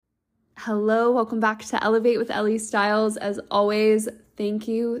Hello, welcome back to Elevate with Ellie Styles. As always, thank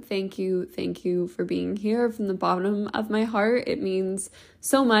you for being here from the bottom of my heart. It means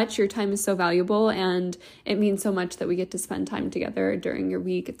so much. Your time is so valuable, and it means so much that we get to spend time together during your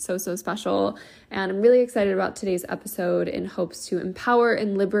week. It's so special, and I'm really excited about today's episode in hopes to empower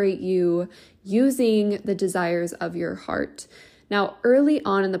and liberate you using the desires of your heart. Now, early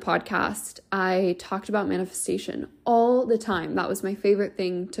on in the podcast, I talked about manifestation all the time. That was my favorite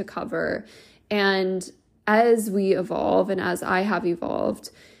thing to cover. And as we evolve and as I have evolved,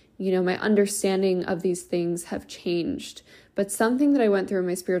 my understanding of these things have changed. But something that I went through in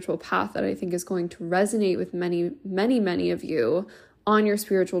my spiritual path that I think is going to resonate with many of you on your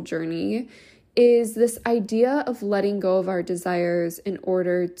spiritual journey is this idea of letting go of our desires in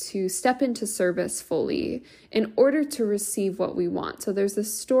order to step into service fully, in order to receive what we want. So there's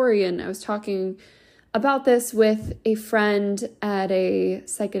this story, and I was talking about this with a friend at a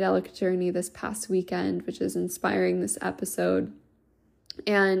psychedelic journey this past weekend, which is inspiring this episode.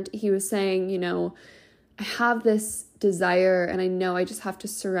 And he was saying, I have this desire and I know I just have to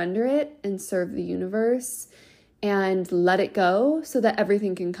surrender it and serve the universe and let it go so that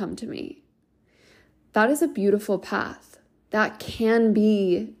everything can come to me. That is a beautiful path. That can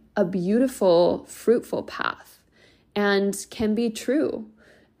be a beautiful, fruitful path and can be true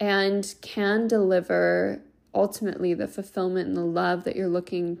and can deliver ultimately the fulfillment and the love that you're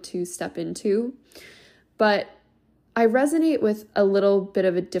looking to step into. But I resonate with a little bit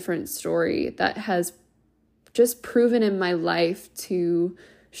of a different story that has just proven in my life to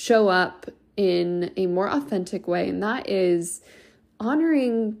show up in a more authentic way, and that is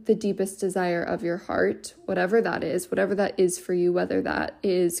honoring the deepest desire of your heart, whatever that is for you, whether that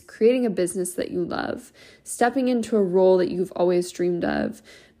is creating a business that you love, stepping into a role that you've always dreamed of,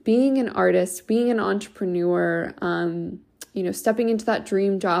 being an artist, being an entrepreneur, stepping into that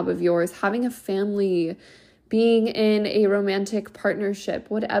dream job of yours, having a family, being in a romantic partnership,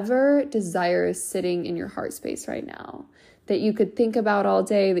 whatever desire is sitting in your heart space right now that you could think about all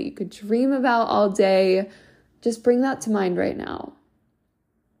day, that you could dream about all day, just bring that to mind right now.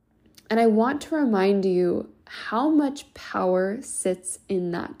 And I want to remind you how much power sits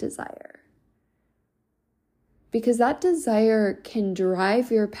in that desire. Because that desire can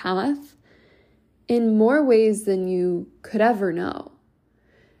drive your path in more ways than you could ever know.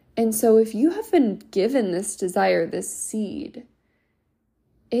 And so if you have been given this desire, this seed,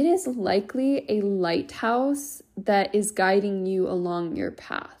 it is likely a lighthouse that is guiding you along your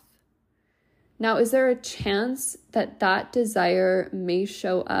path. Now, is there a chance that that desire may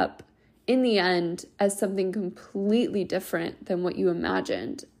show up in the end as something completely different than what you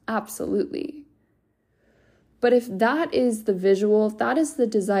imagined? Absolutely. But if that is the visual, if that is the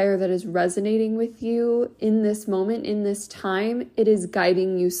desire that is resonating with you in this moment, in this time, it is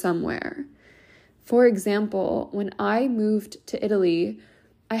guiding you somewhere. For example, when I moved to Italy,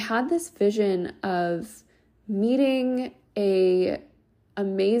 I had this vision of meeting an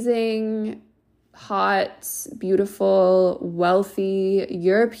amazing, hot, beautiful, wealthy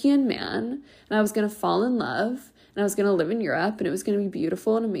European man, and I was going to fall in love, and I was going to live in Europe, and it was going to be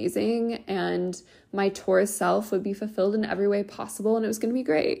beautiful and amazing, and my tourist self would be fulfilled in every way possible, and it was going to be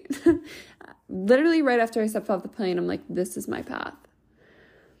great. Literally right after I stepped off the plane, I'm like, this is my path.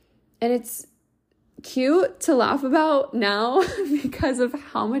 And it's cute to laugh about now because of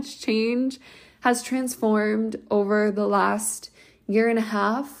how much change has transformed over the last year and a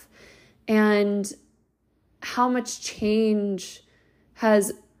half, and how much change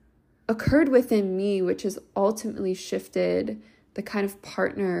has occurred within me, which has ultimately shifted the kind of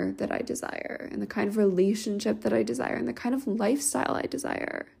partner that I desire and the kind of relationship that I desire and the kind of lifestyle I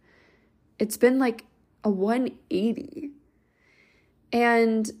desire. It's been like a 180.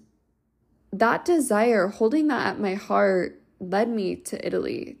 And that desire, holding that at my heart, led me to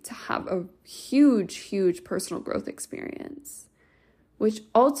Italy to have a huge personal growth experience, which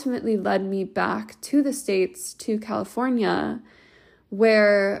ultimately led me back to the States, to California,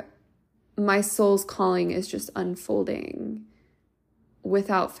 where my soul's calling is just unfolding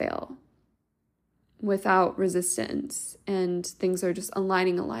without fail, without resistance, and things are just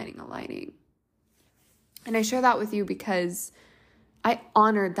aligning. And I share that with you because I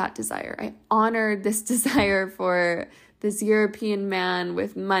honored that desire. I honored this desire for this European man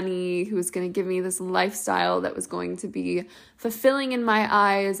with money who was going to give me this lifestyle that was going to be fulfilling in my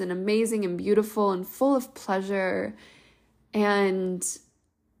eyes and amazing and beautiful and full of pleasure. And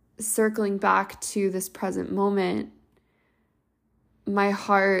circling back to this present moment, my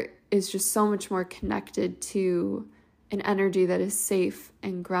heart is just so much more connected to an energy that is safe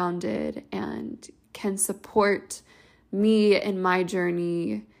and grounded and can support me in my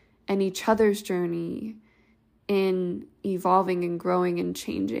journey and each other's journey in evolving and growing and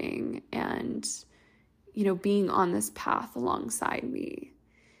changing and, being on this path alongside me,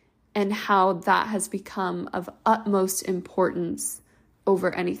 and how that has become of utmost importance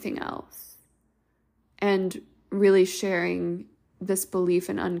over anything else. And really sharing this belief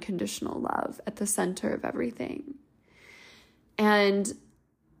in unconditional love at the center of everything. And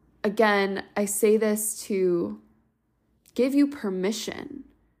again, I say this to give you permission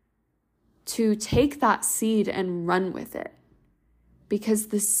to take that seed and run with it. Because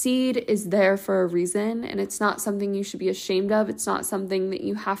the seed is there for a reason, and it's not something you should be ashamed of. It's not something that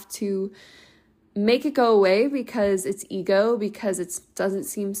you have to make it go away because it's ego, because it doesn't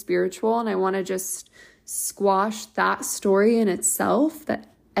seem spiritual. And I want to just squash that story in itself, that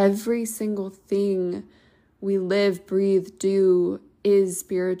every single thing we live, breathe, do is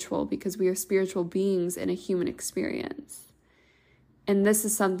spiritual, because we are spiritual beings in a human experience. And this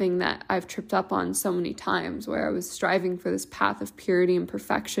is something that I've tripped up on so many times, where I was striving for this path of purity and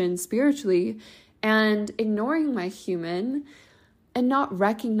perfection spiritually and ignoring my human and not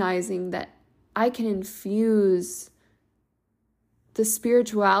recognizing that I can infuse the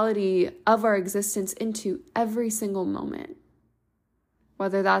spirituality of our existence into every single moment.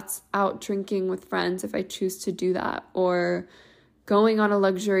 Whether that's out drinking with friends, if I choose to do that, or going on a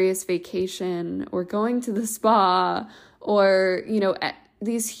luxurious vacation, or going to the spa, or,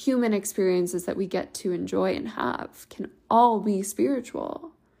 these human experiences that we get to enjoy and have can all be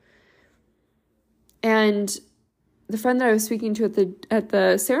spiritual. And the friend that I was speaking to at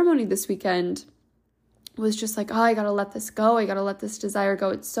the ceremony this weekend was just like, I gotta let this go. I gotta let this desire go.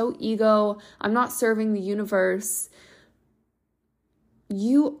 It's so ego. I'm not serving the universe.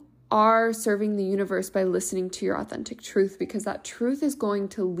 You are serving the universe by listening to your authentic truth, because that truth is going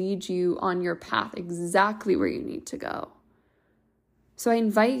to lead you on your path exactly where you need to go. So I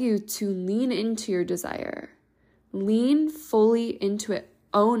invite you to lean into your desire. Lean fully into it.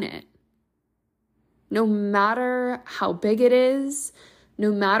 Own it. No matter how big it is,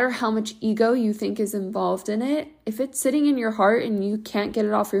 no matter how much ego you think is involved in it, if it's sitting in your heart and you can't get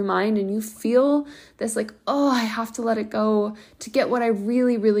it off your mind and you feel this like, I have to let it go to get what I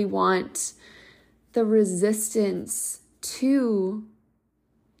really, really want, the resistance to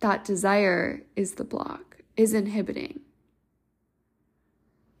that desire is the block, is inhibiting.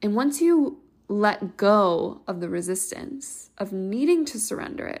 And once you let go of the resistance of needing to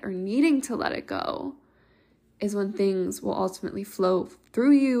surrender it or needing to let it go, is when things will ultimately flow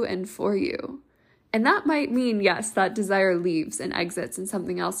through you and for you. And that might mean, yes, that desire leaves and exits and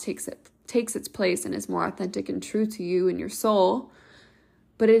something else takes its place and is more authentic and true to you and your soul.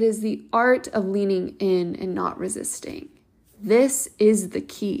 But it is the art of leaning in and not resisting. This is the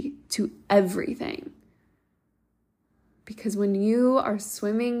key to everything. Because when you are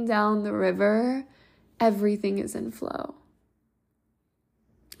swimming down the river, everything is in flow.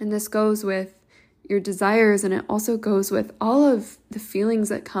 And this goes with your desires, and it also goes with all of the feelings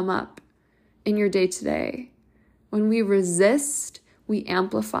that come up in your day-to-day. When we resist, we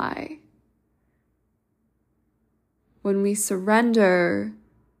amplify. When we surrender,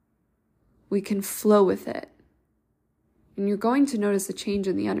 we can flow with it. And you're going to notice a change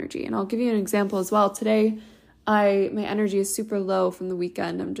in the energy. And I'll give you an example as well. Today, my energy is super low from the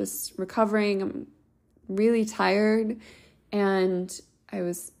weekend. I'm just recovering. I'm really tired. And I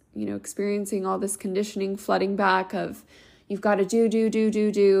was experiencing all this conditioning flooding back of you've got to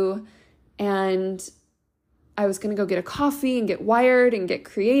do. And I was going to go get a coffee and get wired and get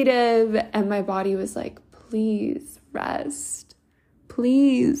creative. And my body was like, please rest.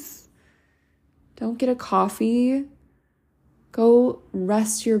 Please don't get a coffee. Go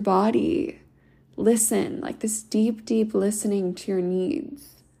rest your body. Listen, like this deep, deep listening to your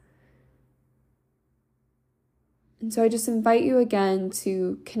needs. And so I just invite you again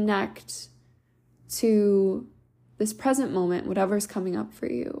to connect to this present moment, whatever's coming up for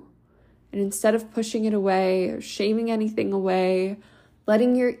you. And instead of pushing it away or shaming anything away,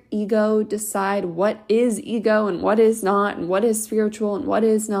 letting your ego decide what is ego and what is not, and what is spiritual and what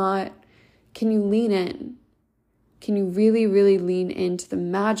is not, can you lean in? Can you really, really lean into the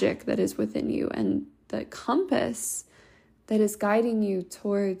magic that is within you and the compass that is guiding you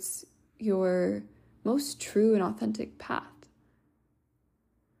towards your most true and authentic path?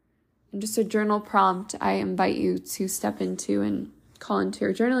 And just a journal prompt I invite you to step into and call into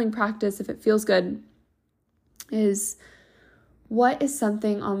your journaling practice if it feels good is, what is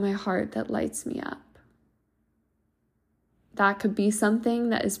something on my heart that lights me up? That could be something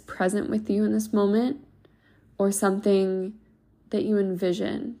that is present with you in this moment, or something that you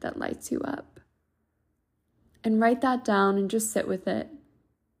envision that lights you up. And write that down and just sit with it.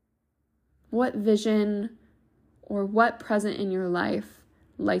 What vision or what present in your life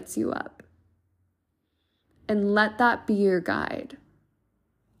lights you up? And let that be your guide.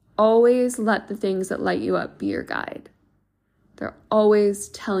 Always let the things that light you up be your guide. They're always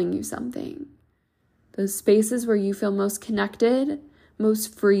telling you something. Those spaces where you feel most connected,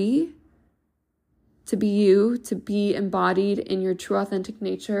 most free to be you, to be embodied in your true authentic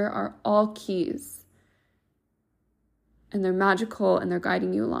nature are all keys. And they're magical and they're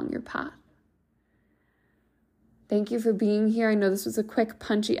guiding you along your path. Thank you for being here. I know this was a quick,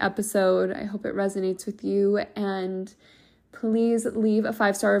 punchy episode. I hope it resonates with you. And please leave a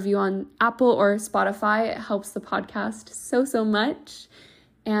 5-star review on Apple or Spotify. It helps the podcast so much.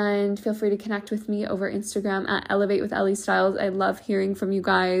 And feel free to connect with me over Instagram at Elevate with Ellie Styles. I love hearing from you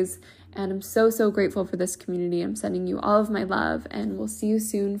guys. And I'm so grateful for this community. I'm sending you all of my love. And we'll see you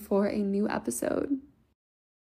soon for a new episode.